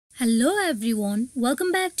Hello everyone,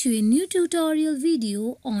 welcome back to a new tutorial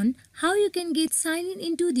video on how you can get signed in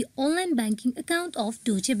into the online banking account of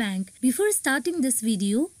Deutsche Bank. Before starting this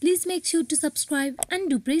video, please make sure to subscribe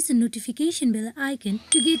and do press the notification bell icon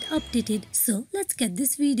to get updated. So let's get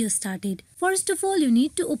this video started. First of all, you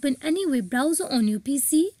need to open any web browser on your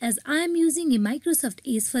PC as I am using a Microsoft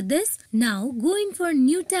Edge for this. Now go in for a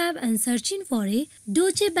new tab and search in for a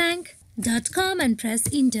deutschebank.com and press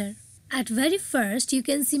enter. At very first, you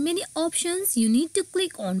can see many options. You need to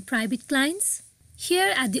click on private clients.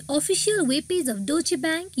 Here at the official web page of Deutsche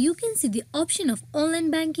Bank, you can see the option of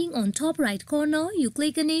online banking on top right corner. You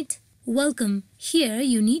click on it. Welcome. Here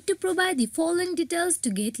you need to provide the following details to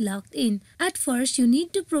get logged in. At first, you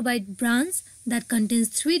need to provide branch that contains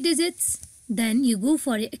 3 digits. Then you go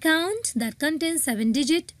for an account that contains 7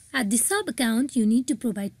 digits. At the sub account, you need to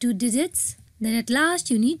provide 2 digits. Then at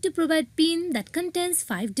last, you need to provide PIN that contains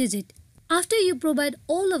 5 digits. After you provide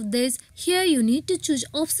all of this, here you need to choose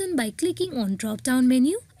option by clicking on drop down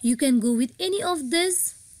menu. You can go with any of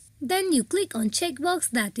this. Then you click on checkbox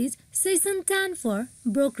that is Session 10 for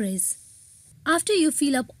brokerage. After you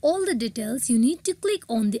fill up all the details, you need to click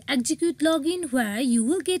on the execute login where you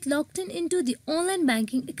will get logged in into the online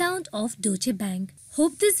banking account of Deutsche Bank.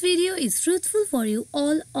 Hope this video is fruitful for you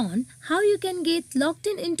all on how you can get logged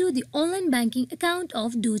in into the online banking account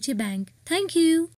of Deutsche Bank. Thank you.